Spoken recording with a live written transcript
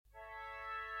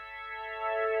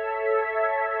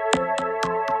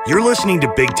You're listening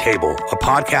to Big Table, a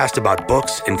podcast about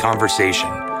books and conversation,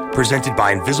 presented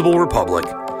by Invisible Republic,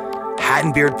 Hat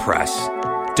and Beard Press,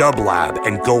 Dub Lab,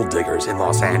 and Gold Diggers in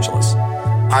Los Angeles.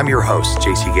 I'm your host,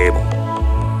 JC Gable.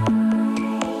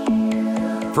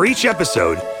 For each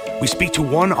episode, we speak to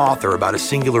one author about a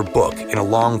singular book in a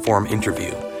long-form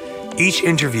interview. Each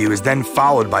interview is then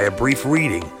followed by a brief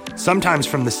reading, sometimes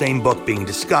from the same book being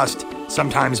discussed,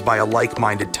 sometimes by a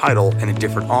like-minded title and a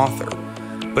different author.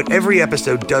 But every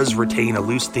episode does retain a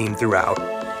loose theme throughout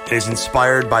and is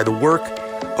inspired by the work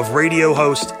of radio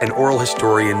host and oral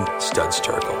historian Studs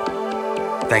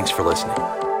Terkel. Thanks for listening.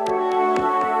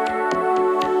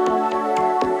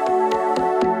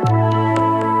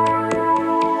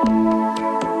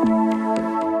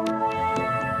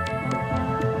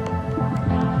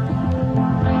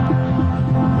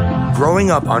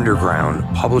 Growing Up Underground,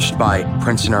 published by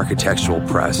Princeton Architectural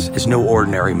Press, is no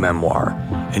ordinary memoir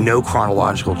and no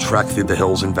chronological trek through the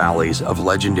hills and valleys of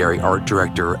legendary art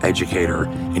director, educator,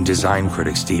 and design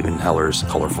critic Steven Heller's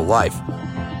colorful life.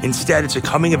 Instead, it's a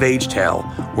coming-of-age tale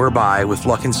whereby, with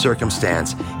luck and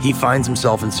circumstance, he finds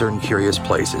himself in certain curious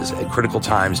places at critical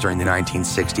times during the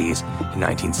 1960s and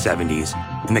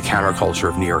 1970s in the counterculture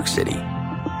of New York City.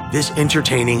 This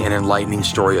entertaining and enlightening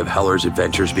story of Heller's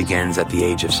adventures begins at the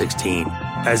age of 16,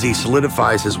 as he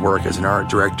solidifies his work as an art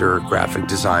director, graphic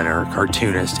designer,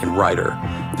 cartoonist, and writer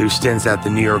through stints at the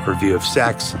New York Review of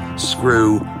Sex,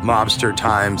 Screw, Mobster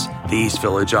Times, the East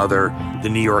Village Other, the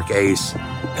New York Ace,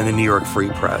 and the New York Free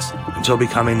Press, until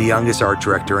becoming the youngest art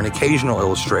director and occasional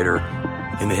illustrator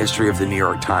in the history of the New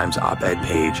York Times op-ed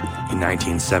page in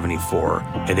 1974,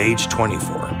 at age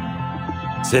 24.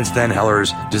 Since then,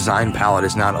 Heller's design palette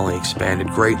has not only expanded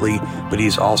greatly, but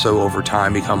he's also over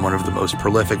time become one of the most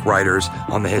prolific writers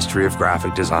on the history of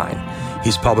graphic design.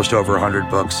 He's published over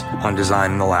 100 books on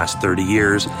design in the last 30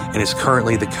 years and is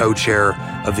currently the co-chair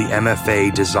of the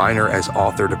MFA Designer as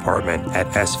Author Department at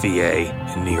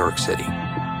SVA in New York City.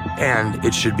 And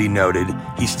it should be noted,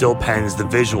 he still pens the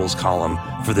visuals column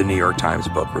for the New York Times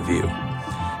Book Review.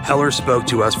 Heller spoke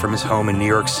to us from his home in New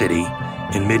York City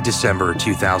in mid-December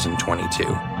 2022.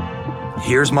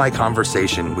 Here's my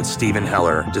conversation with Steven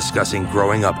Heller discussing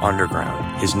Growing Up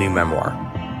Underground, his new memoir.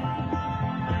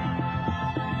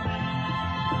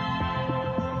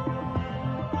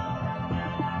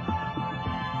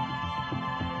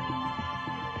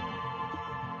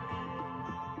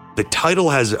 The title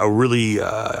has a really,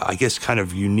 kind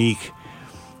of unique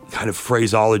kind of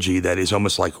phraseology that is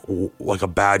almost like a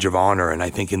badge of honor. And I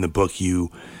think in the book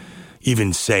you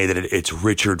even say that it's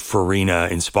Richard Farina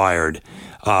inspired.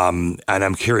 And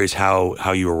I'm curious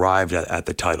how you arrived at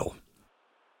the title.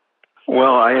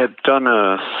 Well, I had done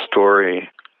a story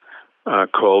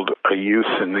called A Youth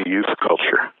in the Youth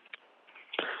Culture.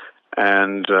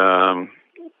 And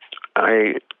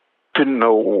I didn't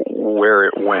know where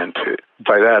it went.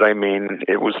 By that I mean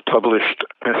it was published,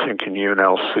 I think, in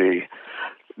UNLC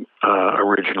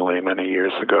originally many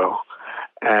years ago.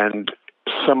 And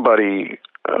somebody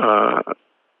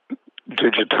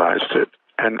digitized it,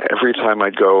 and every time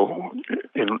I'd go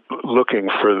in looking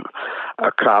for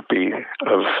a copy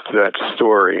of that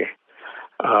story,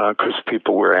 because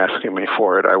people were asking me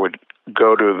for it, I would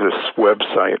go to this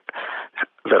website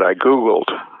that I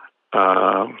Googled,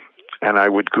 and I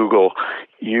would Google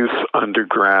Youth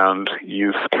Underground,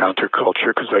 Youth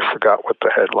Counterculture, because I forgot what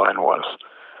the headline was.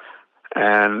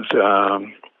 And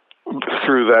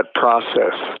through that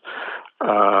process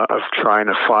of trying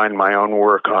to find my own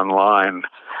work online,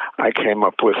 I came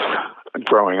up with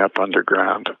Growing Up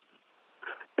Underground.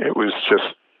 It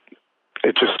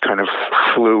just kind of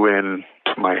flew in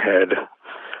to my head.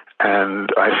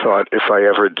 And I thought if I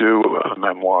ever do a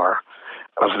memoir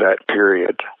of that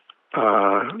period,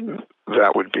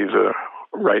 that would be the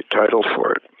right title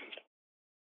for it.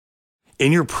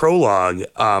 In your prologue,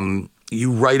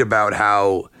 you write about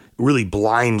how really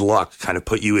blind luck kind of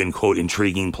put you in, quote,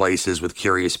 intriguing places with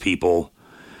curious people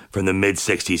from the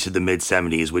mid-'60s to the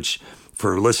mid-'70s, which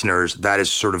for listeners, that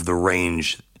is sort of the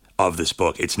range of this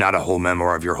book. It's not a whole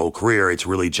memoir of your whole career. It's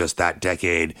really just that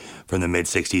decade from the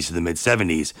mid-'60s to the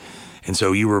mid-'70s. And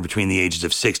so you were between the ages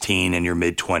of 16 and your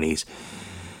mid-20s.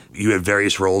 You had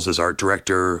various roles as art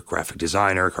director, graphic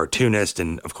designer, cartoonist,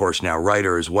 and of course now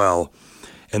writer as well.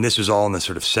 And this was all in the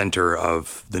sort of center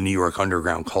of the New York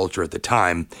underground culture at the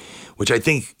time, which I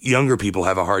think younger people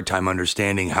have a hard time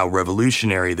understanding how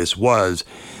revolutionary this was,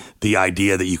 the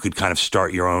idea that you could kind of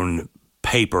start your own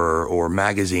paper or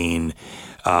magazine.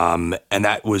 And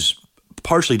that was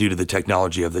partially due to the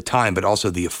technology of the time, but also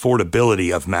the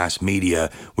affordability of mass media,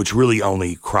 which really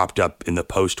only cropped up in the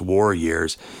post-war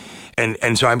years.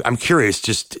 And so I'm curious,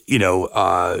 just,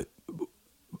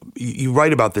 you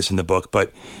write about this in the book,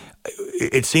 but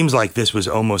it seems like this was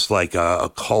almost like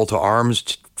a call to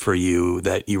arms for you,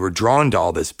 that you were drawn to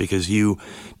all this because you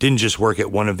didn't just work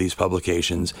at one of these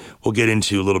publications. We'll get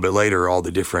into a little bit later all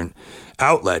the different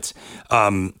outlets,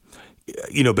 but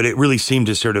it really seemed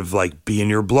to sort of like be in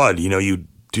your blood. You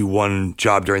do one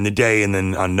job during the day, and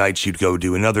then on nights you'd go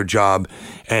do another job.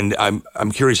 And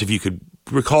I'm curious if you could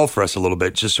recall for us a little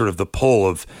bit just sort of the pull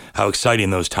of how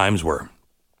exciting those times were.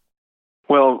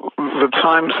 Well, the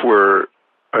times were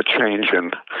a change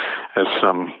in, as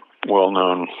some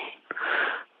well-known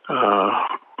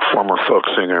former folk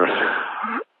singer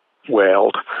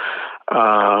wailed.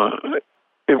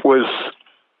 It was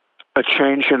a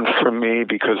change in for me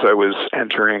because I was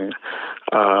entering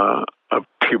a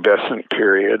pubescent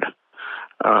period.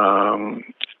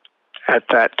 At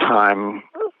that time,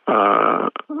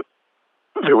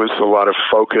 there was a lot of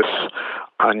focus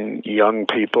on young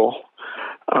people.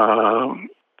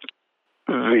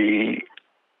 The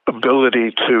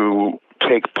ability to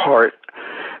take part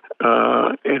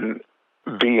in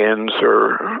be-ins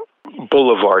or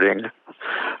boulevarding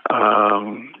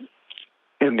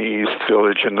in the East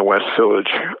Village and the West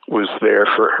Village was there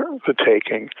for the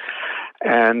taking.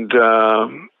 And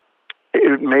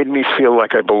it made me feel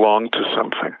like I belonged to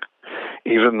something,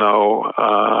 even though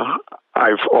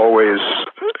I've always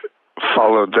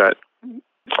followed that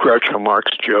Groucho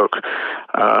Marx joke.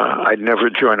 I'd never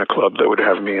join a club that would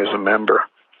have me as a member.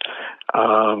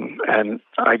 And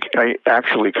I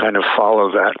actually kind of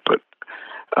follow that, but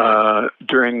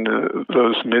during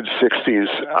those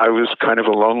mid-'60s, I was kind of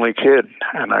a lonely kid,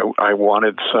 and I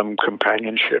wanted some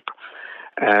companionship,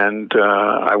 and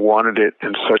I wanted it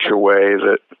in such a way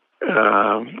that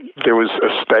there was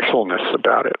a specialness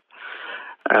about it,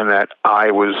 and that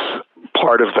I was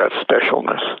part of that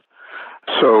specialness.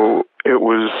 So it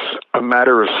was a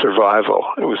matter of survival.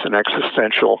 It was an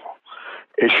existential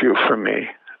issue for me.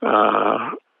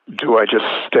 Do I just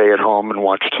stay at home and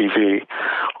watch TV,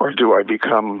 or do I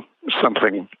become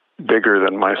something bigger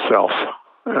than myself,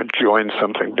 join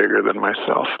something bigger than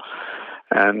myself?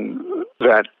 And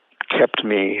that kept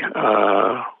me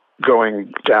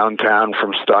going downtown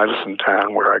from Stuyvesant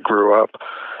Town, where I grew up,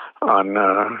 on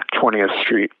 20th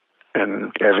Street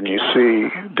and Avenue C,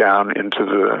 down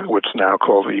into what's now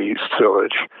called the East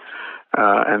Village.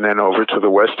 And then over to the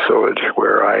West Village,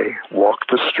 where I walked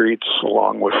the streets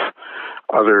along with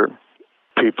other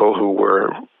people who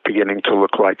were beginning to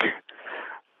look like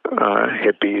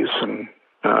hippies, and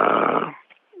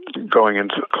going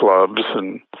into clubs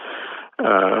and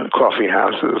coffee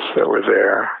houses that were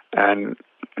there, and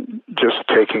just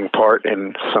taking part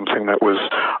in something that was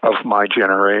of my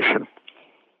generation.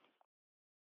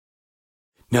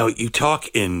 Now, you talk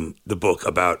in the book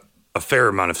about a fair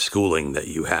amount of schooling that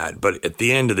you had, but at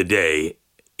the end of the day,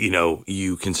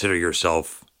 you consider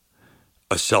yourself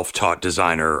a self-taught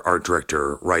designer, art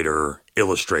director, writer,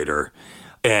 illustrator,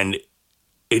 and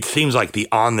it seems like the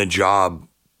on-the-job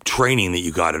training that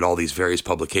you got at all these various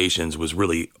publications was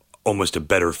really almost a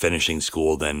better finishing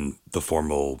school than the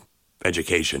formal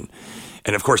education.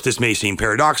 And of course, this may seem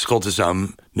paradoxical to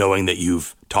some, knowing that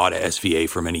you've taught at SVA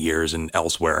for many years and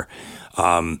elsewhere.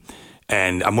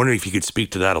 And I'm wondering if you could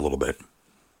speak to that a little bit.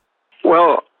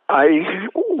 Well, I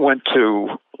went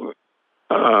to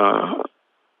a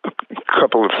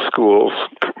couple of schools,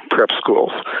 prep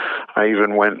schools. I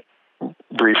even went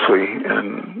briefly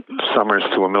in summers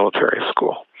to a military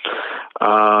school.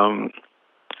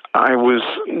 I was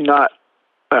not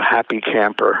a happy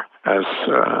camper as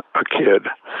a kid,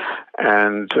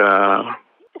 and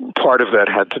part of that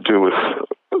had to do with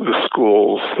the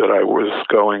schools that I was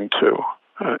going to,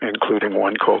 including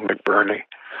one called McBurney,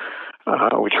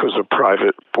 which was a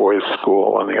private boys'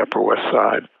 school on the Upper West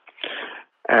Side.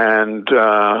 And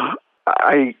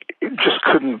I just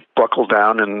couldn't buckle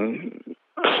down and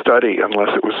study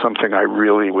unless it was something I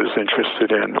really was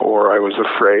interested in, or I was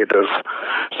afraid of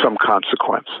some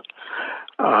consequence.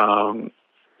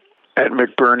 At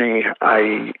McBurney,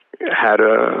 I had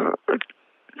a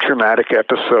traumatic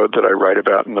episode that I write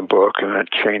about in the book, and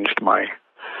it changed my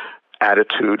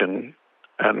attitude and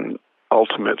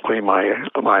ultimately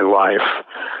my life,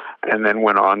 and then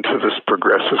went on to this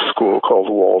progressive school called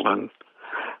Walden,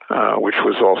 which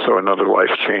was also another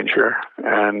life changer,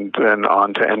 and then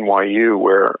on to NYU,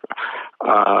 where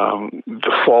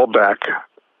the fallback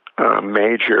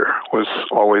major was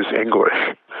always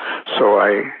English. So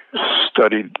I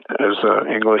studied as an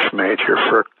English major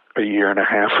for a year and a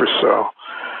half or so.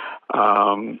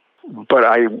 But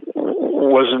I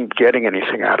wasn't getting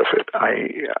anything out of it.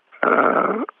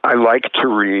 I liked to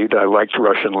read. I liked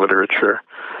Russian literature.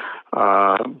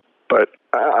 But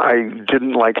I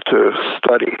didn't like to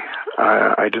study.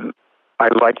 I didn't. I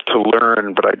liked to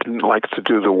learn, but I didn't like to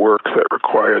do the work that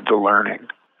required the learning.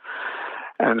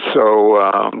 And so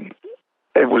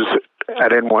it was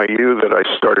at NYU that I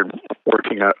started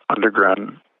working at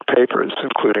underground papers,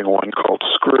 including one called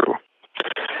Screw.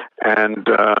 And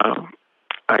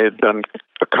I had done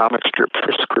a comic strip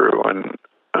for Screw, and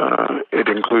it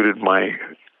included my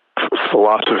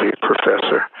philosophy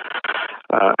professor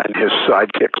and his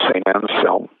sidekick, St.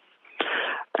 Anselm.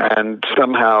 And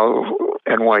somehow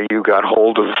NYU got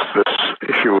hold of this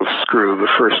issue of Screw, the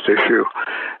first issue,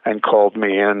 and called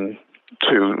me in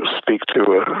to speak to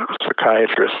a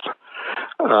psychiatrist,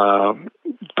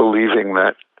 believing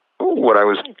that what I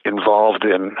was involved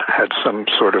in had some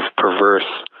sort of perverse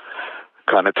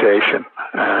connotation,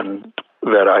 and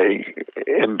that I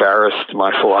embarrassed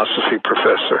my philosophy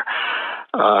professor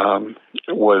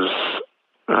was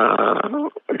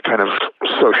kind of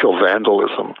social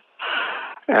vandalism.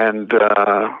 And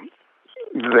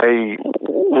they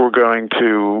were going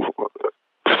to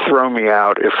throw me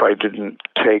out if I didn't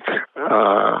take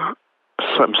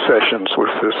some sessions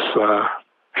with this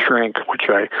shrink, which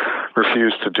I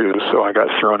refused to do. So I got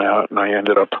thrown out, and I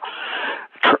ended up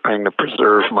trying to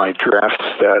preserve my draft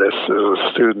status as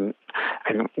a student,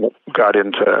 and got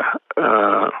into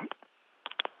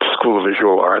School of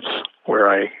Visual Arts, where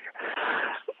I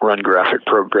run graphic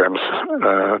programs,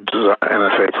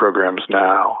 MFA programs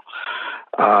now.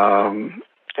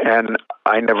 And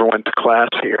I never went to class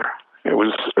here. It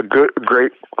was a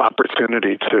great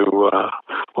opportunity to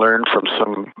learn from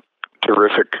some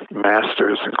terrific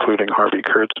masters, including Harvey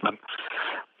Kurtzman.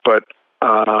 But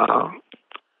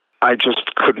I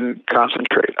just couldn't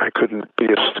concentrate. I couldn't be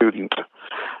a student.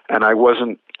 And I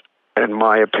wasn't, in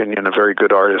my opinion, a very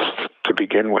good artist to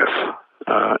begin with.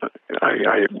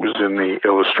 I was in the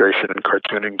illustration and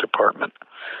cartooning department.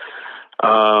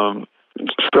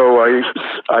 So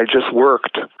I just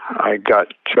worked. I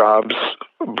got jobs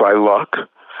by luck.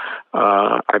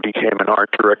 I became an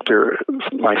art director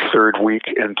my third week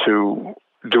into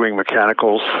doing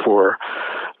mechanicals for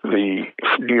the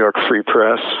New York Free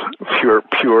Press.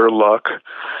 Pure luck.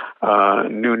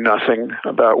 Knew nothing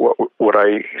about what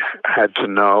I had to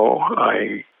know.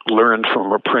 I learned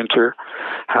from a printer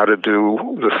how to do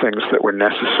the things that were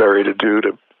necessary to do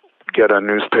to get a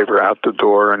newspaper out the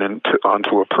door and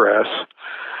onto a press.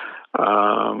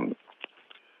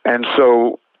 And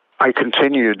so I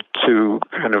continued to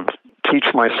kind of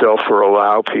teach myself or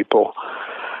allow people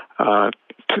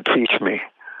to teach me.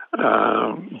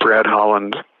 Brad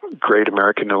Holland, great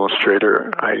American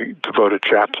illustrator, I devote a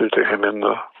chapter to him in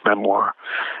the memoir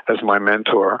as my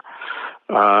mentor.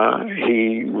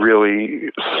 He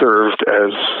really served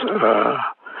as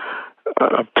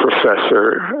a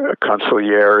professor, a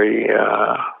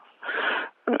consigliere,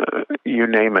 you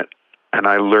name it. And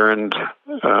I learned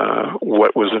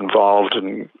what was involved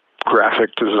in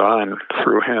graphic design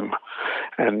through him,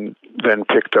 and then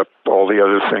picked up all the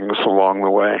other things along the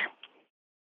way.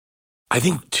 I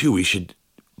think, too, we should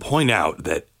point out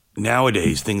that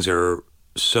nowadays things are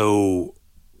so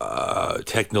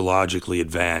technologically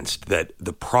advanced that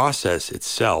the process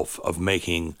itself of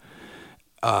making,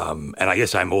 and I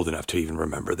guess I'm old enough to even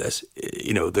remember this,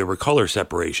 there were color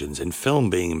separations and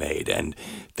film being made, and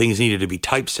things needed to be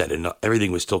typeset, and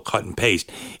everything was still cut and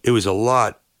paste. It was a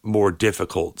lot more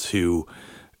difficult to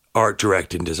art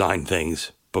direct and design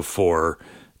things before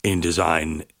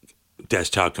InDesign,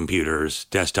 desktop computers,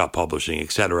 desktop publishing,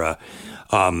 etc.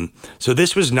 So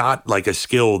this was not like a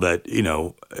skill that,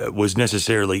 was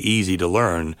necessarily easy to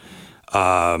learn.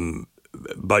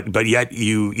 But yet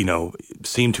you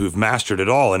seem to have mastered it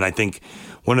all. And I think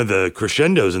one of the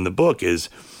crescendos in the book is,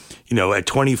 at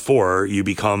 24, you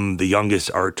become the youngest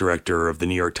art director of the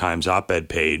New York Times op-ed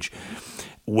page,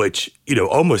 which,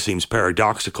 almost seems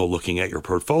paradoxical looking at your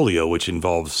portfolio, which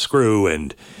involves Screw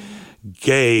and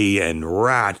Gay and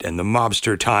Rat and the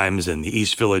Mobster Times and the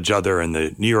East Village Other and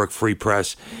the New York Free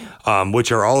Press,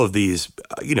 which are all of these,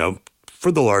 to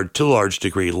a large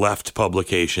degree, left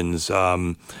publications,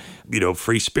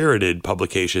 free-spirited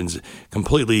publications,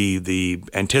 completely the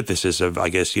antithesis of, I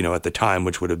guess, at the time,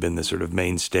 which would have been the sort of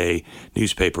mainstay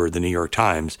newspaper, the New York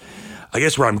Times. I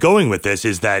guess where I'm going with this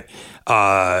is that,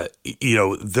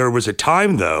 there was a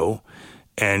time, though,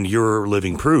 and you're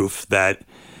living proof that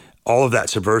all of that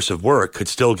subversive work could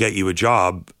still get you a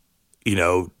job,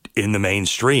 in the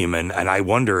mainstream. And I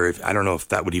wonder I don't know if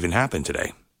that would even happen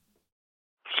today.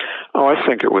 Oh, I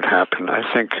think it would happen. I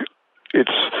think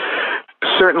it's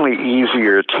certainly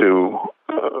easier to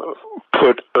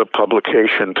put a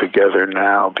publication together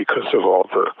now because of all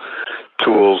the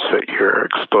tools that you're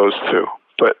exposed to.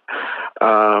 But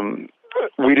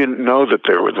we didn't know that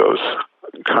there were those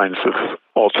kinds of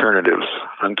alternatives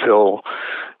until,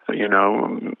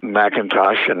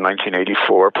 Macintosh in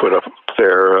 1984 put up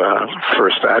their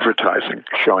first advertising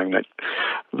showing that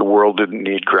the world didn't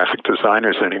need graphic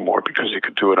designers anymore because you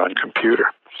could do it on computer.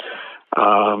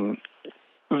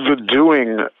 The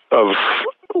doing of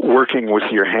working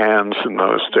with your hands in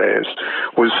those days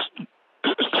was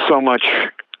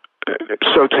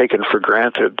so taken for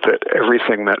granted that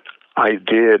everything that I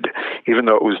did, even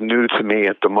though it was new to me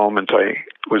at the moment I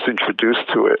was introduced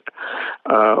to it,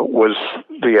 was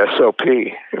the SOP.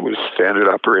 It was standard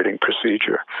operating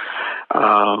procedure.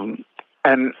 And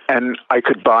I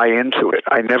could buy into it.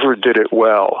 I never did it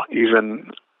well,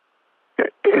 even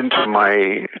into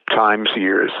my Times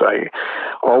years. I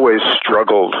always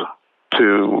struggled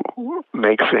to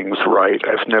make things right.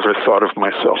 I've never thought of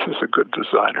myself as a good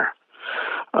designer.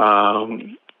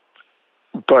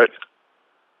 But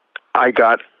I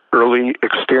got early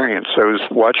experience. I was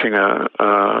watching a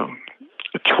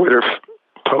Twitter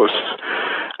post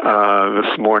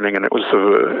this morning, and it was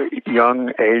a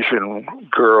young Asian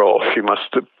girl. She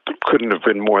couldn't have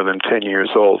been more than 10 years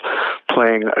old,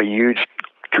 playing a huge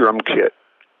drum kit,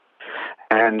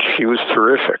 and she was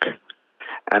terrific.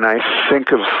 And I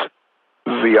think of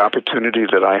the opportunity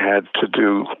that I had to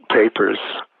do papers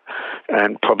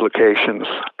and publications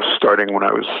starting when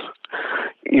I was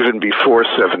even before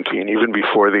 17, even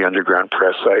before the underground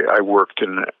press. I worked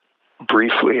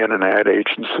briefly in an ad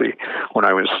agency when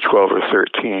I was 12 or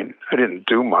 13. I didn't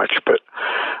do much, but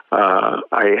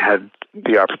I had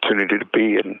the opportunity to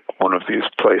be in one of these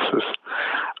places.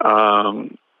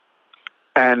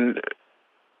 And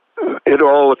it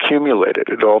all accumulated.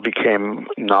 It all became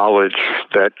knowledge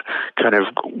that kind of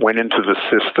went into the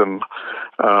system,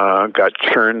 got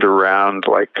churned around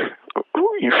like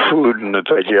food in the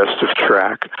digestive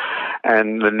tract,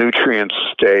 and the nutrients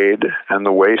stayed and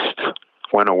the waste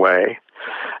went away.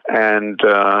 And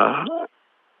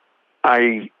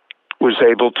I was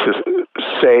able to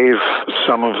save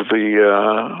some of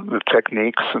the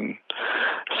techniques and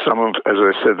some of, as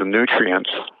I said, the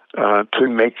nutrients to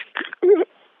make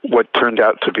what turned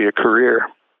out to be a career.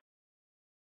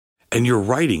 And your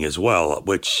writing as well,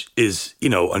 which is,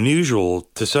 unusual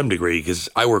to some degree, because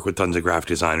I work with tons of graphic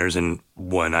designers, and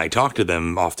when I talk to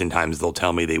them, oftentimes they'll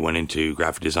tell me they went into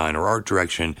graphic design or art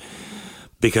direction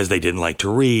because they didn't like to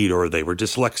read, or they were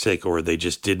dyslexic, or they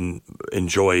just didn't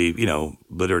enjoy,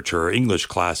 literature or English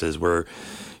classes, where,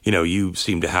 you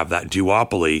seem to have that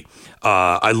duopoly.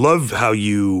 I love how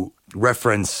you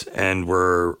reference and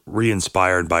were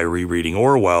re-inspired by rereading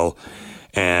Orwell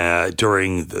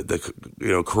during the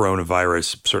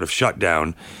coronavirus sort of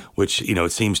shutdown, which,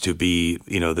 it seems to be,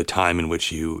 the time in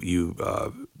which you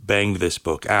banged this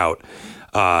book out,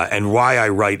 and Why I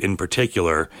Write in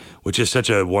particular, which is such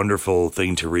a wonderful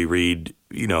thing to reread,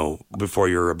 before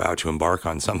you're about to embark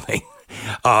on something.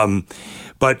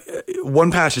 But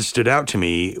one passage stood out to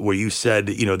me where you said,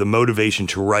 the motivation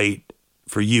to write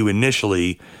for you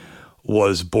initially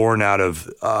was born out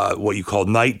of what you called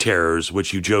night terrors,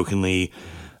 which you jokingly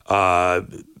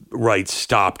write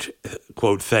stopped,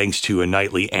 quote, thanks to a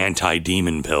nightly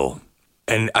anti-demon pill.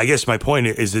 And I guess my point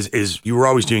is you were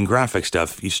always doing graphic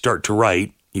stuff. You start to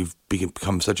write. You've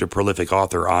become such a prolific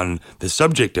author on the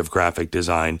subject of graphic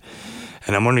design.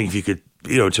 And I'm wondering if you could,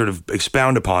 sort of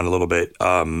expound upon a little bit,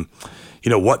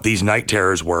 what these night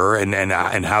terrors were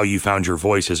and how you found your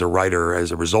voice as a writer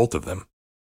as a result of them.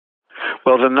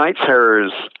 Well, the night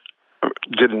terrors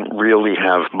didn't really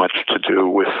have much to do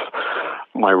with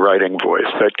my writing voice.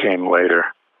 That came later.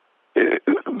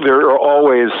 There are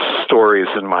always stories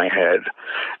in my head,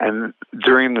 and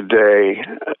during the day,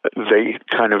 they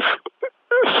kind of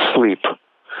sleep.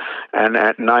 And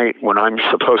at night, when I'm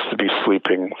supposed to be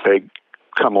sleeping, they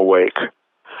come awake.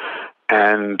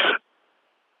 And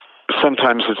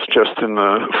sometimes it's just in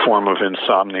the form of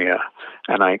insomnia,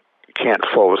 and I can't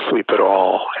fall asleep at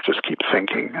all. I just keep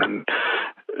thinking and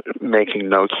making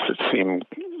notes that seem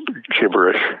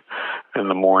gibberish in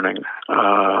the morning.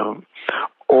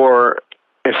 Or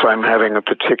if I'm having a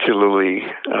particularly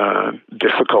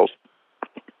difficult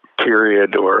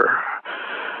period or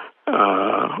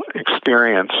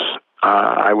experience,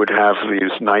 I would have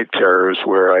these night terrors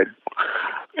where I'd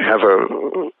have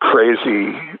a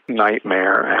crazy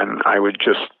nightmare, and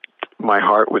my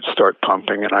heart would start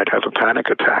pumping, and I'd have a panic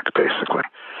attack, basically.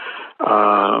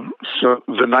 So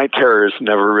the night terrors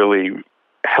never really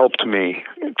helped me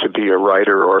to be a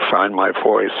writer or find my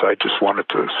voice. I just wanted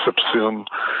to subsume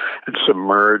and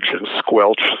submerge and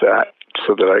squelch that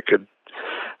so that I could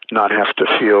not have to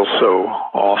feel so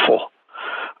awful.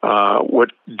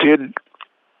 What did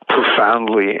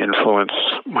profoundly influenced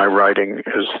my writing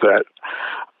is that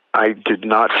I did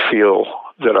not feel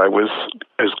that I was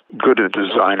as good a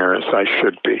designer as I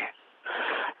should be.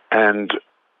 And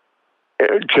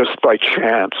just by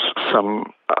chance,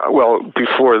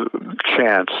 before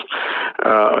chance,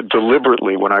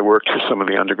 deliberately, when I worked for some of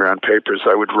the underground papers,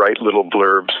 I would write little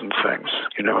blurbs and things.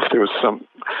 If there was some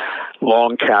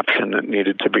long caption that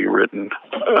needed to be written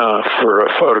for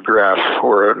a photograph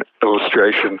or an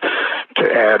illustration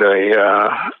to add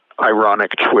a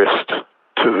ironic twist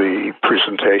to the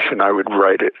presentation, I would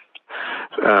write it.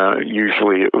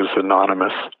 Usually it was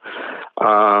anonymous.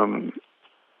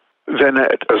 Then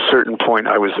at a certain point,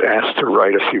 I was asked to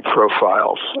write a few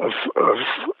profiles of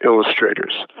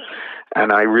illustrators.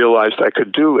 And I realized I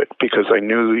could do it because I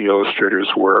knew the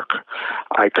illustrators' work.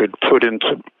 I could put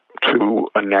into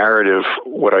a narrative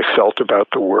what I felt about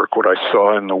the work, what I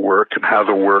saw in the work, and how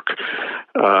the work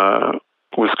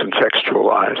was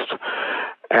contextualized.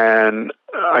 And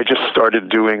I just started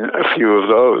doing a few of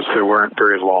those. They weren't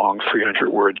very long,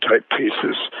 300-word type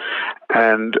pieces.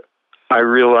 And I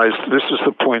realized this is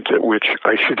the point at which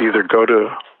I should either go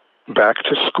back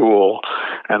to school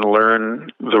and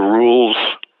learn the rules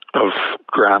of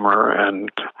grammar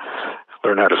and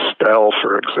learn how to spell,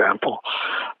 for example,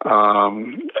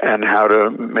 and how to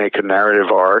make a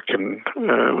narrative arc and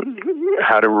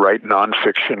how to write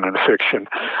nonfiction and fiction,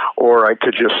 or I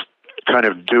could just kind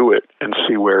of do it and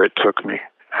see where it took me.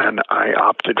 And I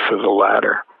opted for the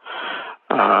latter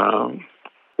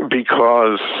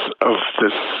because of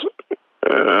this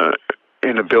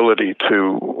inability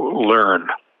to learn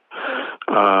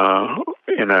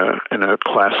in a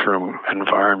classroom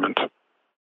environment.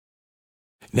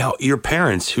 Now, your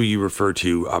parents, who you refer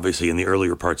to obviously in the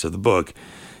earlier parts of the book,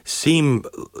 seem,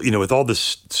 with all the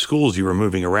schools you were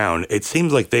moving around, it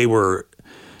seems like they were,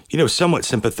 somewhat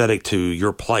sympathetic to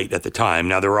your plight at the time.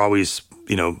 Now, there were always,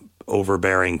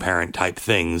 overbearing parent type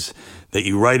things that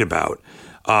you write about.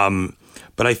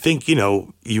 But I think,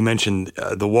 you mentioned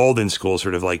the Walden School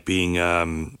sort of like being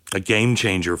a game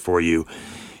changer for you.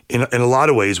 In a lot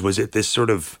of ways, was it this sort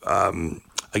of,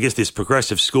 this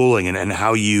progressive schooling and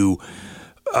how you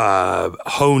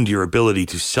honed your ability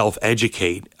to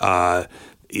self-educate,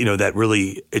 that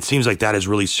really, it seems like that has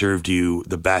really served you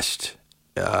the best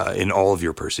in all of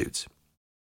your pursuits.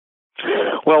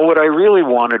 Well, what I really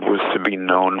wanted was to be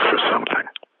known for something.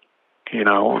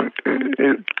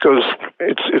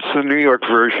 It's the New York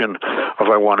version of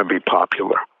I want to be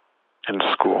popular in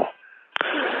school.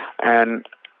 And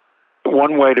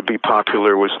one way to be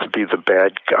popular was to be the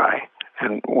bad guy.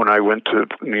 And when I went to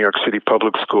New York City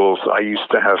public schools, I used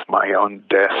to have my own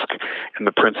desk in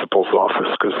the principal's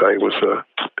office because I was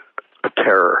a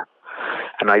terror.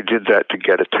 And I did that to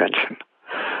get attention.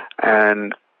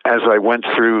 And as I went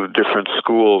through different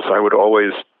schools, I would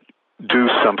always do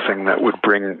something that would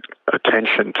bring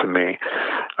attention to me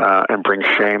and bring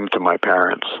shame to my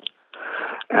parents.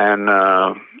 And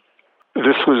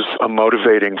this was a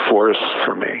motivating force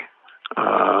for me.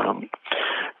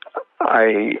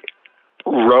 I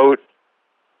wrote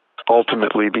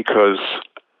ultimately because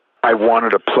I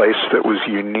wanted a place that was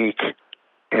unique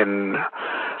in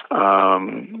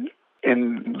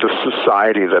the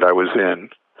society that I was in.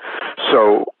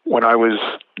 So when I was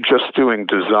just doing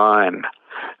design,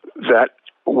 that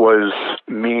was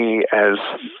me as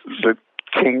the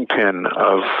kingpin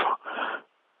of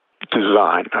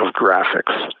design, of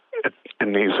graphics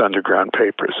in these underground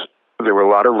papers. There were a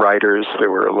lot of writers, there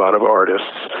were a lot of artists,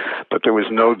 but there was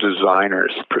no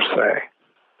designers per se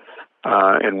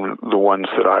in the ones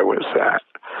that I was at.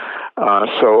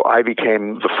 So I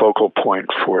became the focal point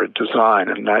for design,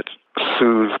 and that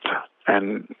soothed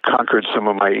and conquered some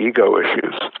of my ego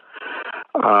issues.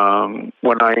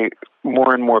 When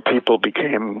more and more people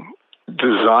became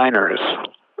designers,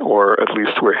 or at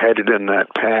least were headed in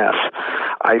that path,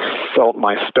 I felt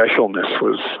my specialness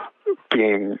was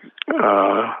being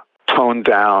toned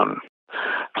down.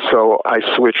 So I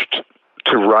switched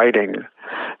to writing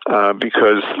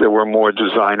because there were more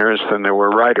designers than there were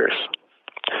writers.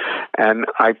 And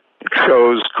I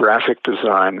chose graphic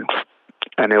design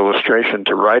and illustration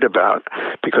to write about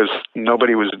because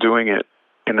nobody was doing it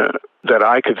that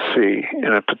I could see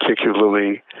in a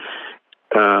particularly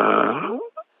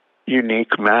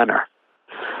unique manner.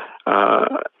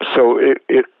 So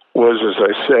it was, as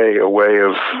I say, a way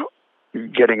of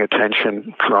getting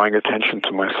attention, drawing attention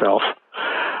to myself.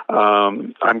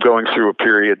 I'm going through a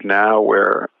period now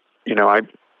where,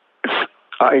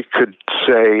 I could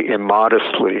say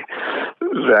immodestly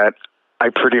that I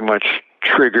pretty much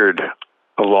triggered,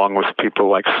 along with people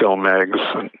like Phil Meggs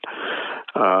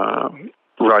and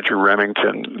Roger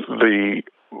Remington, the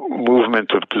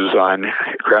movement of design,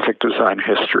 graphic design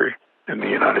history in the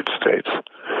United States.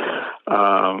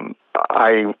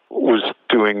 I was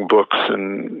doing books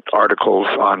and articles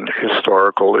on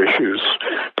historical issues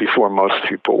before most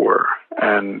people were,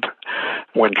 and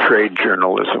when trade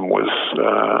journalism was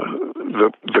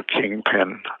the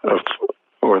kingpin of,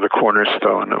 or the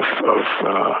cornerstone of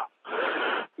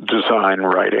design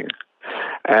writing.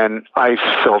 And I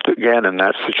felt, again, in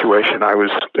that situation, I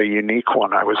was a unique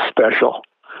one. I was special.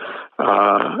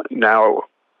 Now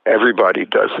everybody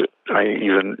does it. I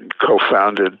even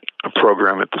co-founded a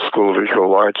program at the School of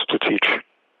Visual Arts to teach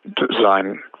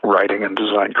design writing and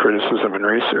design criticism and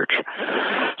research.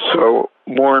 So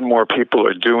more and more people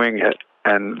are doing it,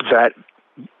 and that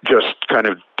just kind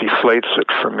of deflates it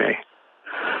for me.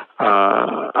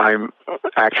 I'm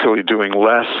actually doing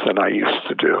less than I used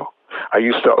to do. I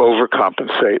used to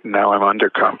overcompensate, and now I'm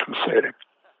undercompensating.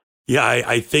 Yeah,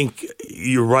 I think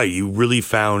you're right. You really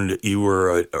found you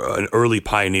were an early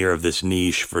pioneer of this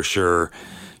niche for sure,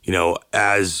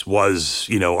 as was,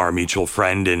 our mutual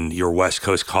friend and your West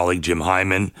Coast colleague, Jim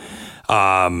Hyman,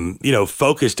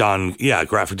 focused on,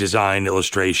 graphic design,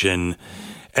 illustration.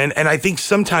 And I think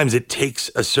sometimes it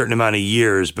takes a certain amount of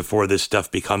years before this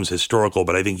stuff becomes historical,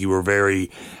 but I think you were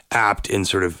very apt in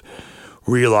sort of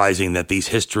realizing that these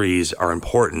histories are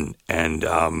important. And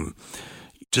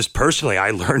just personally,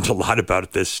 I learned a lot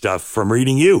about this stuff from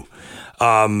reading you.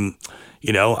 Your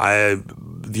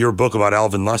book about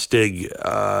Alvin Lustig,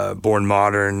 Born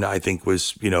Modern, I think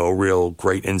was, a real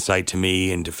great insight to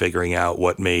me into figuring out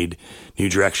what made New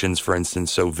Directions, for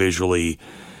instance, so visually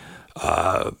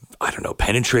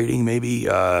penetrating, maybe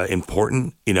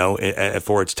important,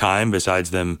 for its time,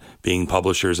 besides them being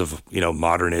publishers of,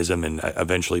 modernism and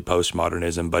eventually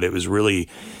postmodernism. But it was really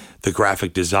the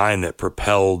graphic design that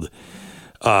propelled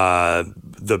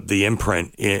the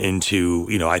imprint into,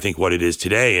 I think what it is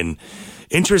today. And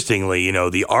interestingly,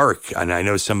 the arc, and I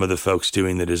know some of the folks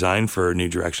doing the design for New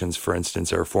Directions, for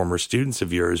instance, are former students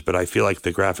of yours, but I feel like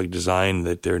the graphic design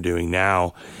that they're doing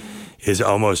now is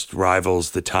almost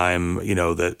rivals the time,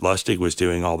 that Lustig was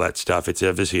doing all that stuff. It's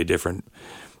obviously a different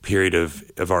period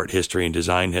of art history and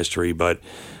design history, but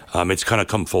it's kind of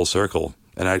come full circle.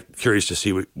 And I'm curious to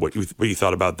see what you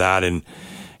thought about that, and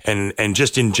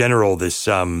just in general, this,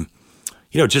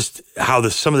 just how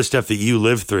some of the stuff that you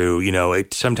live through,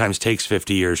 it sometimes takes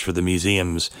 50 years for the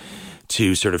museums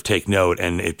to sort of take note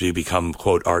and it to become,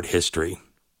 quote, art history.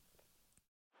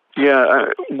 Yeah,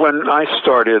 when I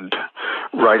started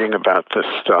writing about this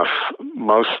stuff,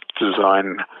 most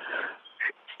design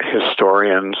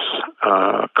historians,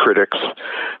 critics,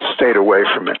 stayed away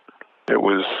from it. It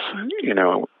was,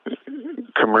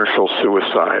 commercial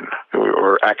suicide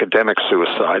or academic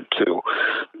suicide to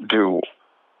do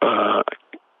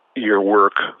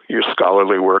your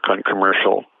scholarly work on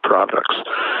commercial products.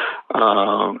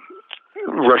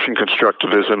 Russian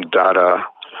constructivism, Dada,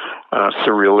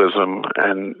 surrealism,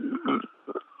 and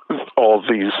all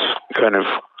these kind of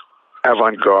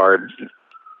avant-garde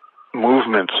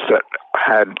movements that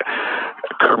had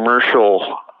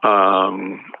commercial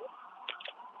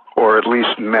or at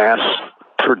least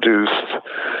mass-produced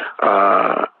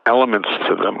elements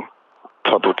to them,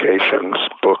 publications,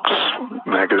 books,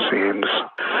 magazines,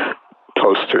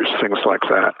 posters, things like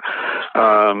that.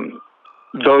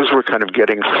 Those were kind of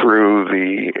getting through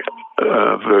the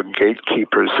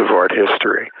gatekeepers of art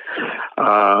history,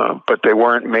 but they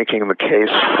weren't making the case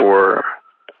for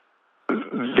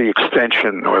the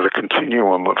extension or the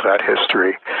continuum of that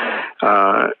history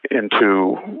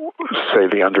into, say,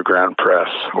 the underground press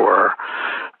or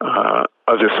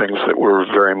other things that were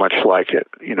very much like it.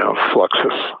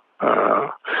 Fluxus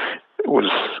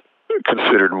was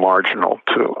considered marginal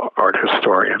to art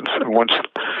historians,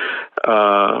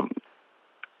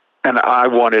 and I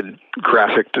wanted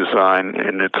graphic design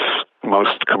in its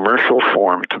most commercial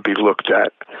form to be looked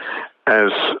at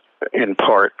as, in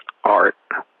part, art.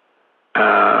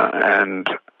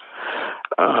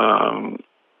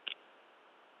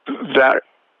 That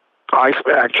I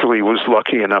actually was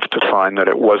lucky enough to find that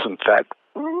it wasn't that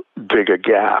big a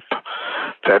gap,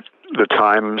 that the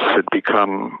times had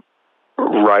become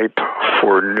ripe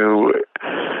for new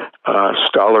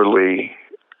scholarly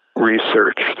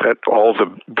research, that all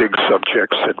the big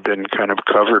subjects had been kind of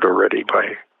covered already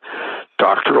by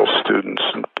doctoral students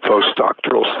and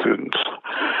postdoctoral students.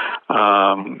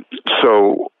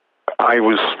 So I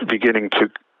was beginning to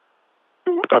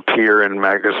appear in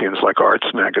magazines like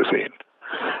Arts Magazine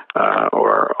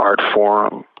or Art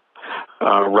Forum,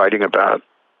 writing about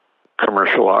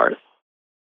commercial art.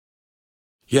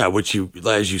 Yeah, which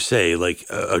as you say, like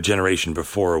a generation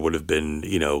before would have been,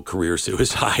 career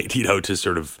suicide,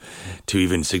 to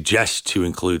even suggest to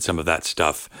include some of that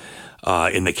stuff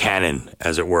in the canon,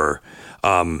 as it were.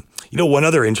 One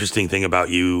other interesting thing about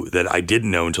you that I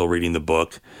didn't know until reading the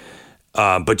book,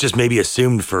 but just maybe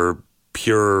assumed for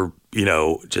pure,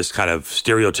 just kind of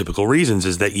stereotypical reasons,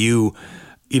 is that you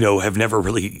have never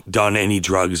really done any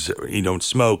drugs. You don't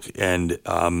smoke. And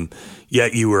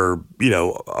yet you were,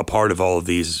 a part of all of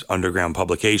these underground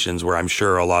publications where I'm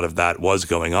sure a lot of that was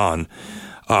going on.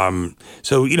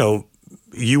 So,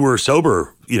 you were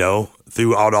sober,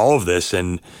 throughout all of this.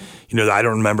 And, I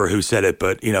don't remember who said it,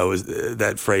 but,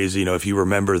 that phrase, if you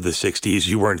remember the 60s,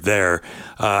 you weren't there.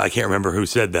 I can't remember who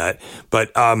said that.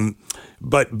 But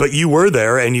you were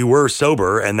there and you were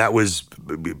sober, and that was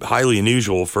highly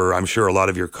unusual for, I'm sure, a lot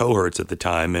of your cohorts at the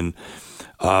time. And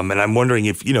I'm wondering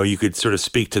if, you could sort of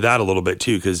speak to that a little bit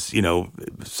too, because,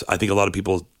 I think a lot of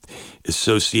people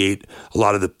associate a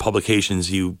lot of the publications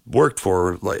you worked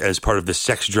for as part of the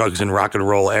sex, drugs, and rock and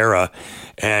roll era.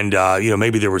 And,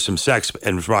 maybe there was some sex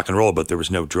and rock and roll, but there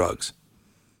was no drugs.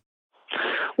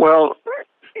 Well,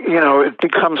 it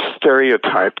becomes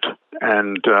stereotyped,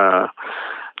 and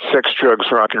sex,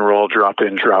 drugs, rock and roll, drop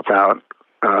in, drop out,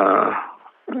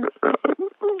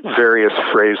 various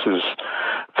phrases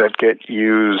that get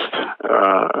used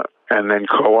and then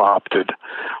co-opted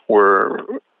were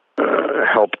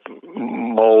help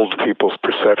mold people's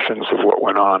perceptions of what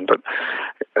went on. But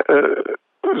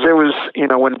there was,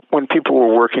 when people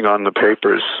were working on the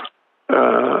papers,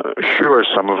 sure,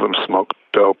 some of them smoked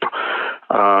dope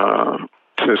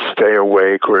to stay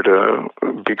awake or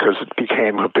because it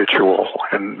became habitual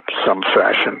in some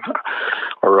fashion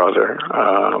or other.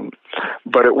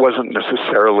 But it wasn't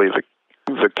necessarily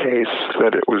the case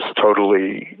that it was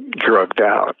totally drugged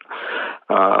out.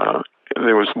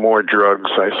 There was more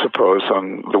drugs, I suppose,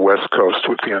 on the West Coast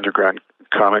with the underground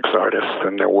comics artists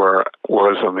than there was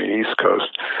on the East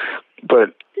Coast.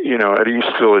 But, at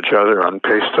East Village Other on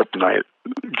Paste Up Night,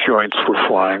 joints were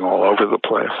flying all over the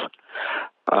place.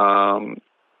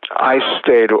 I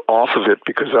stayed off of it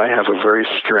because I have a very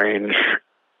strange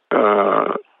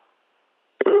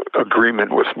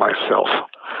agreement with myself.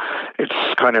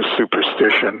 It's kind of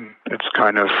superstition. It's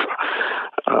kind of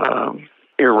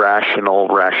irrational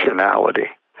rationality.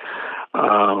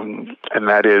 And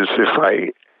that is, if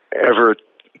I ever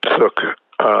took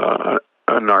a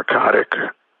narcotic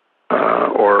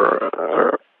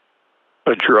or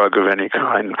a drug of any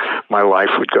kind, my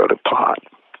life would go to pot,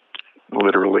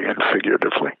 literally and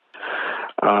figuratively.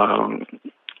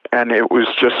 And it was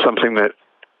just something that,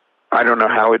 I don't know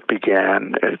how it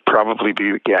began. It probably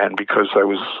began because I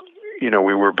was, we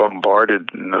were bombarded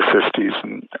in the 50s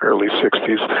and early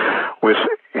 60s with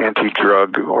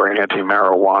anti-drug or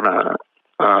anti-marijuana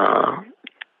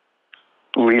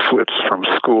leaflets from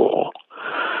school.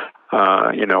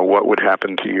 What would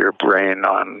happen to your brain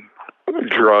on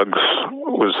drugs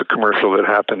was a commercial that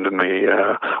happened in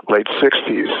the late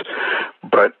 60s,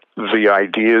 but the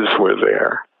ideas were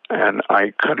there, and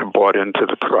I kind of bought into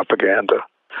the propaganda.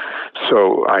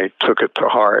 So I took it to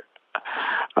heart.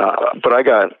 But I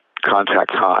got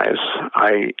contact highs.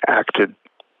 I acted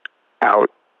out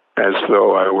as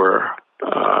though I were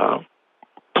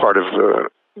part of the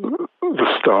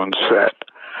Stone set.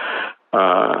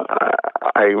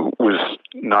 I was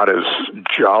not as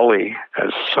jolly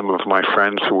as some of my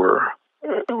friends who were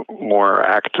more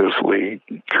actively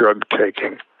drug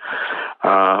taking.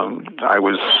 I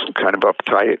was kind of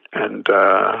uptight and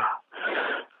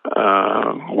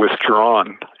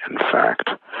withdrawn, in fact.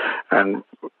 And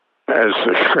as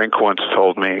a shrink once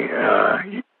told me,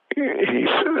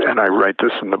 and I write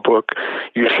this in the book,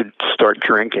 you should start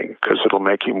drinking because it'll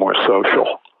make you more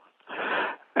social.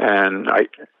 And I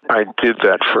did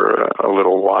that for a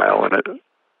little while, and it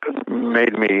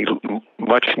made me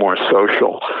much more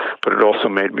social, but it also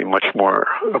made me much more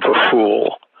of a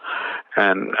fool.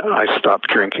 And I stopped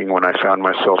drinking when I found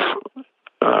myself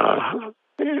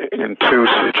in two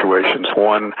situations.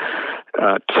 One,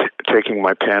 taking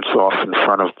my pants off in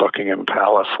front of Buckingham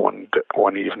Palace one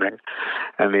evening,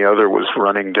 and the other was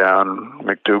running down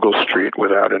McDougal Street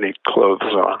without any clothes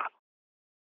on.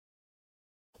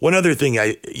 One other thing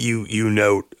you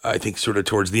note, I think sort of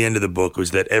towards the end of the book, was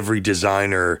that every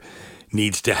designer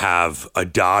needs to have a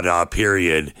Dada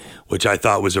period, which I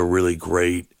thought was a really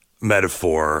great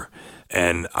metaphor.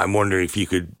 And I'm wondering if you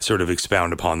could sort of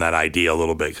expound upon that idea a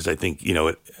little bit, because I think,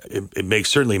 it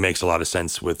certainly makes a lot of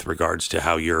sense with regards to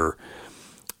how your,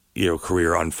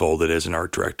 career unfolded as an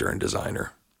art director and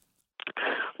designer.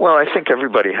 Well, I think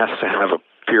everybody has to have a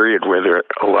period where they're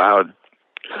allowed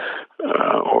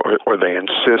or they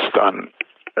insist on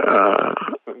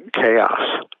chaos,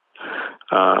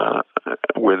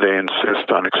 where they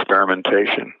insist on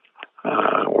experimentation,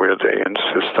 where they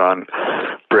insist on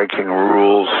breaking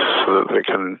rules so that they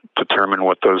can determine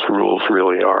what those rules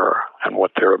really are and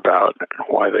what they're about and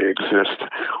why they exist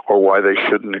or why they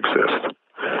shouldn't exist.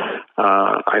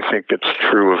 I think it's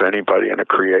true of anybody in a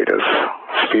creative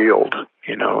field.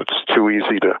 You know, it's too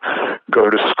easy to go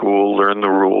to school, learn the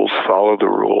rules, follow the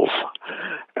rules,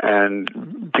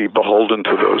 and be beholden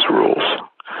to those rules.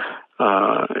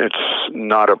 It's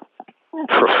not a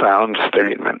profound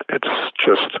statement. It's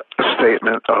just a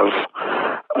statement of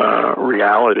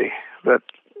reality that,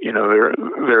 you know,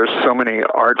 there are so many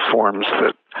art forms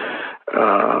that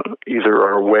either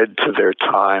are wed to their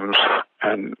times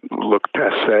and look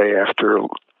passé after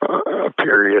a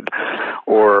period,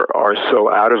 or are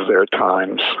so out of their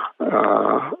times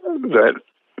that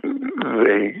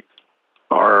they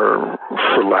are,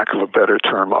 for lack of a better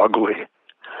term, ugly.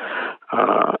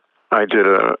 I did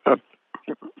a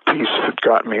piece that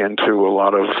got me into a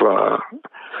lot of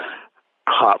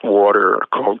hot water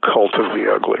called Cult of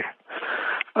the Ugly,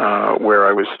 where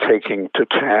I was taking to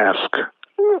task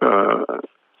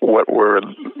what were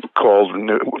called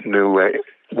new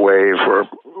wave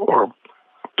or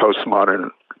postmodern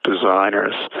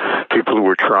designers, people who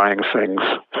were trying things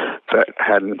that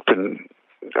hadn't been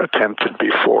attempted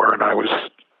before. And I was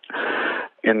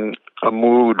in a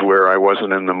mood where I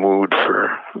wasn't in the mood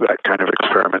for that kind of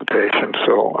experimentation.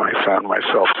 So I found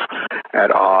myself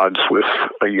at odds with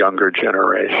a younger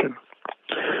generation.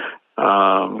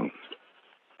 And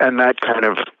that kind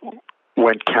of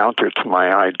went counter to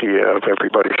my idea of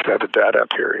everybody should have a Dada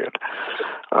period.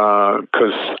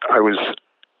 Because I was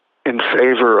in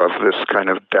favor of this kind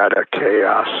of Dada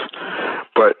chaos.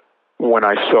 But when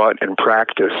I saw it in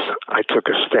practice, I took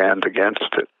a stand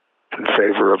against it in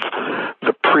favor of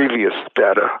the previous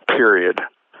Dada period.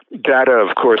 Dada,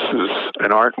 of course, is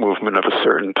an art movement of a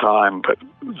certain time, but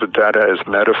the Dada as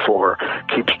metaphor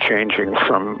keeps changing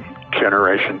from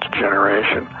generation to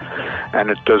generation. And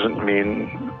it doesn't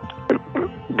mean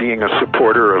being a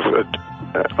supporter of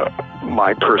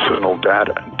my personal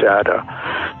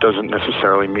Dada doesn't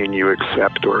necessarily mean you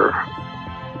accept or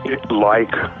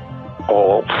like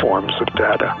all forms of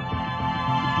Dada.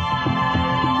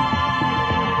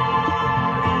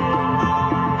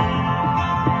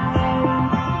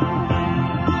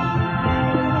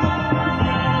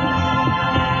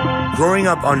 Growing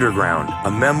Up Underground,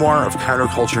 a memoir of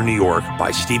counterculture New York by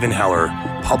Stephen Heller,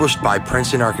 published by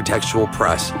Princeton Architectural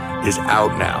Press, is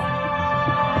out now.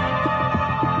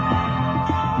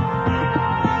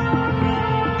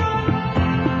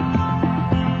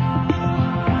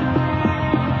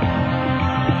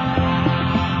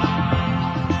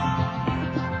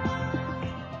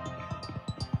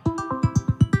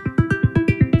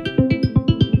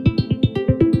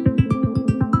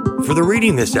 For the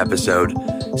reading this episode,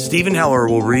 Stephen Heller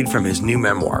will read from his new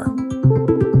memoir.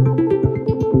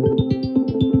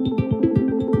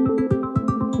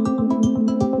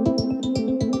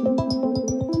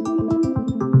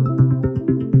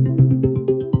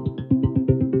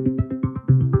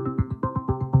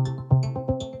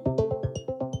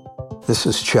 This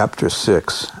is Chapter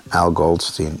 6, Al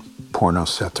Goldstein, Porno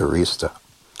Satirista.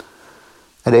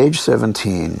 At age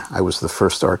 17, I was the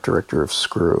first art director of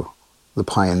Screw, the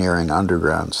pioneering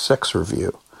underground sex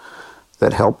revue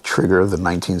that helped trigger the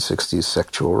 1960s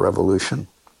sexual revolution.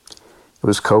 It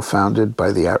was co-founded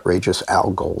by the outrageous Al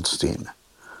Goldstein,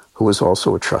 who was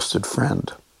also a trusted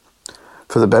friend.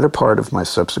 For the better part of my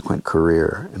subsequent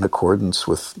career, in accordance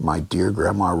with my dear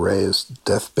Grandma Ray's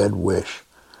deathbed wish,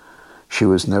 she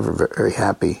was never very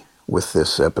happy with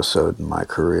this episode in my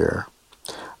career.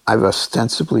 I've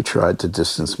ostensibly tried to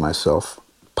distance myself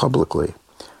publicly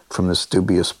from this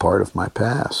dubious part of my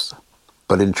past.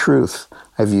 But in truth,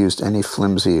 I've used any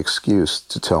flimsy excuse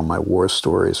to tell my war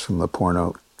stories from the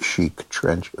porno chic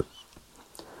trenches.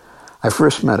 I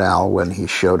first met Al when he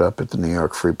showed up at the New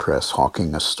York Free Press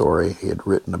hawking a story he had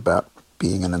written about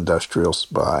being an industrial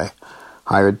spy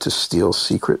hired to steal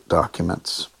secret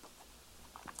documents.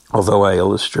 Although I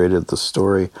illustrated the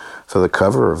story for the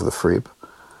cover of the Freep,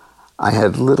 I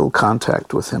had little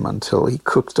contact with him until he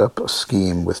cooked up a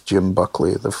scheme with Jim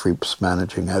Buckley, the Freep's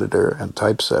managing editor and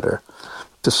typesetter,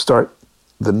 to start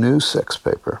the new sex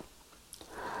paper.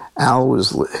 Al was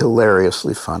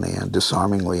hilariously funny and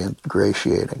disarmingly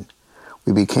ingratiating.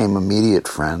 We became immediate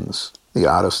friends, the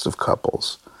oddest of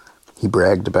couples. He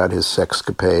bragged about his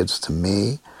sexcapades to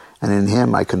me, and in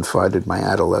him I confided my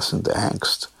adolescent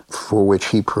angst, for which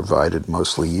he provided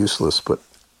mostly useless but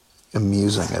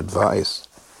amusing advice.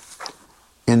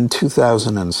 In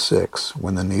 2006,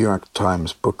 when the New York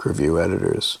Times Book Review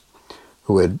editors,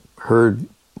 who had heard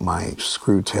my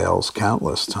Screw Tales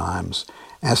countless times,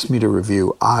 asked me to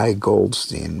review I,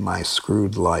 Goldstein, My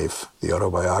Screwed Life, the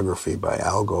autobiography by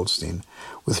Al Goldstein,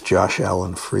 with Josh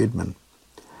Allen Friedman,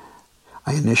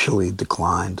 I initially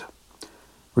declined.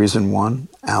 Reason one,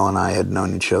 Al and I had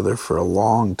known each other for a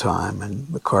long time, and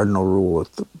the cardinal rule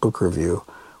at the book review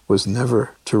was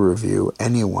never to review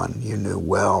anyone you knew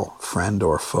well, friend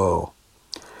or foe.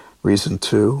 Reason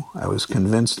two, I was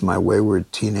convinced my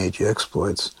wayward teenage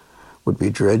exploits would be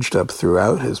dredged up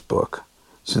throughout his book,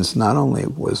 since not only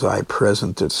was I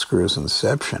present at Screw's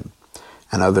inception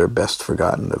and other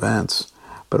best-forgotten events,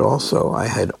 but also I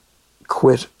had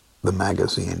quit the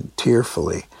magazine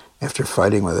tearfully after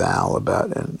fighting with Al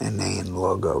about an inane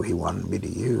logo he wanted me to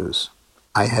use.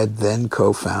 I had then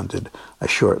co-founded a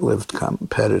short-lived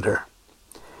competitor,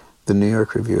 the New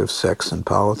York Review of Sex and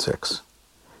Politics.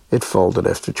 It folded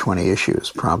after 20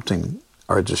 issues, prompting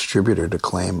our distributor to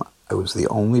claim I was the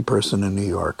only person in New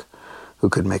York who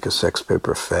could make a sex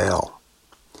paper fail.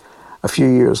 A few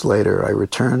years later, I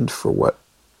returned for what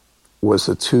was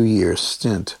a 2-year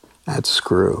stint at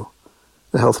Screw.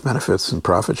 The health benefits and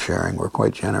profit sharing were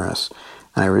quite generous,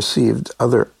 and I received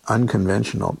other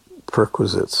unconventional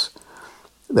perquisites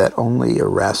that only a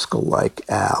rascal like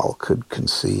Al could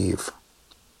conceive.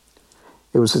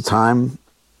 It was a time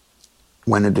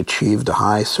when it achieved a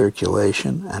high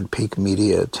circulation and peak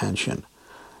media attention,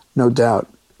 no doubt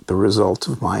the result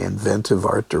of my inventive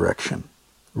art direction.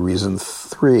 Reason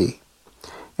three,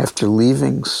 after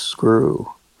leaving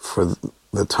Screw for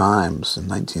the Times in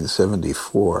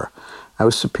 1974, I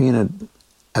was subpoenaed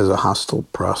as a hostile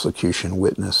prosecution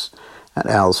witness at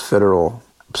Al's federal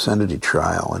obscenity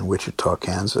trial in Wichita,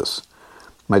 Kansas.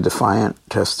 My defiant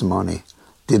testimony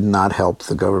did not help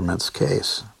the government's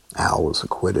case. Al was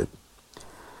acquitted.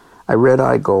 I read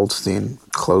I, Goldstein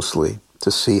closely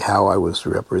to see how I was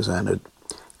represented,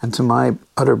 and to my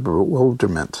utter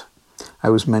bewilderment, I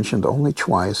was mentioned only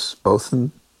twice, both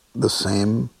in the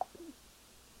same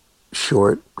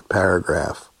short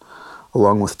paragraph,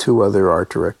 along with 2 other art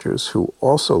directors who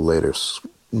also later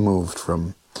moved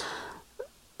from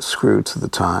Screw to the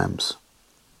Times.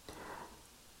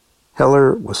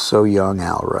 Heller was so young,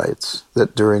 Al writes,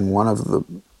 that during one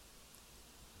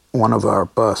of our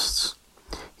busts,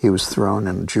 he was thrown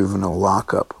in juvenile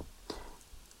lockup.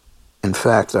 In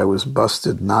fact, I was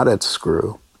busted not at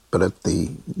Screw, but at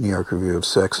the New York Review of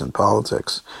Sex and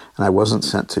Politics, and I wasn't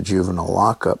sent to juvenile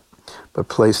lockup, but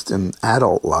placed in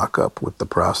adult lockup with the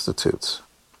prostitutes.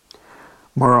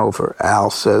 Moreover, Al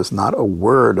says not a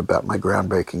word about my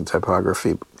groundbreaking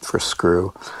typography for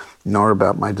Screw, nor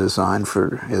about my design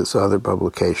for his other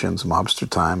publications, Mobster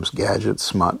Times, Gadget,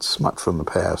 Smut, Smut from the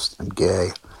Past, and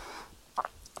Gay.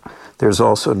 There's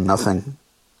also nothing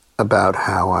about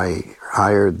how I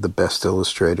hired the best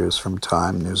illustrators from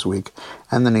Time, Newsweek,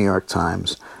 and the New York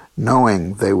Times,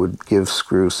 knowing they would give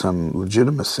Screw some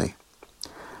legitimacy.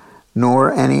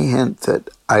 Nor any hint that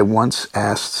I once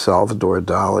asked Salvador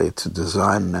Dali to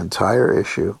design an entire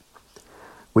issue,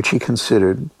 which he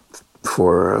considered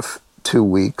for 2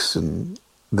 weeks and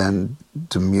then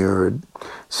demurred,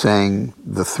 saying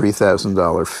the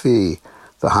 $3,000 fee,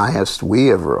 the highest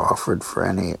we ever offered for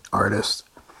any artist,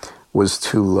 was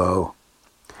too low.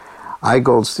 I,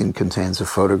 Goldstein contains a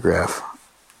photograph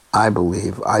I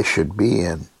believe I should be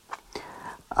in.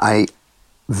 I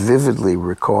vividly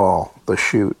recall the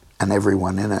shoot and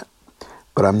everyone in it,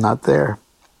 but I'm not there.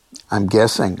 I'm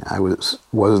guessing I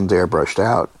wasn't airbrushed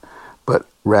out, but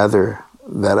rather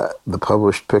that the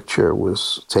published picture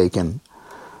was taken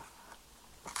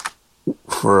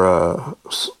for a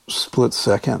split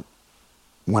second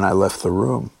when I left the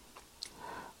room.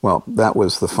 Well, that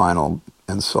was the final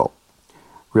insult.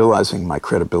 Realizing my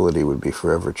credibility would be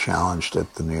forever challenged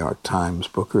at the New York Times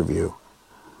Book Review,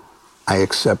 I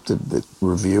accepted the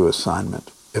review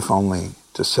assignment, if only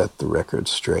to set the record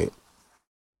straight.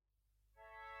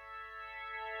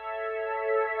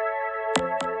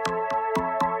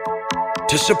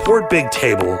 To support Big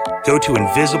Table, go to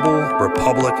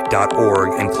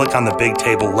invisiblerepublic.org and click on the Big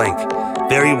Table link.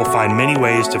 There you will find many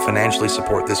ways to financially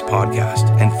support this podcast,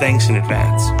 and thanks in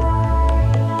advance.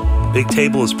 Big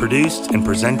Table is produced and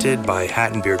presented by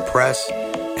Hat and Beard Press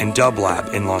and Dub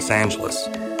Lab in Los Angeles,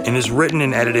 and is written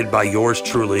and edited by yours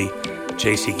truly,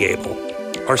 J.C. Gable.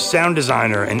 Our sound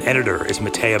designer and editor is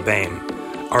Matea Baim.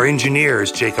 Our engineer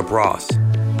is Jacob Ross.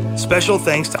 Special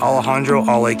thanks to Alejandro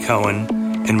Ale Cohen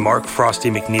and Mark Frosty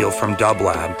McNeil from Dub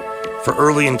Lab for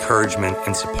early encouragement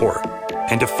and support,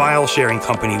 and to file sharing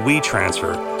company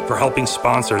WeTransfer for helping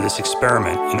sponsor this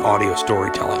experiment in audio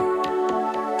storytelling.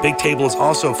 Big Table is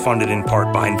also funded in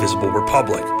part by Invisible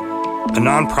Republic, a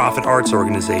nonprofit arts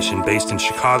organization based in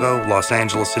Chicago, Los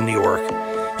Angeles, and New York.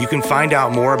 You can find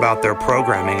out more about their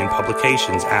programming and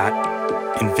publications at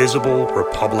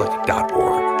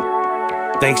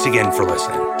invisiblerepublic.org. Thanks again for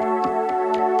listening.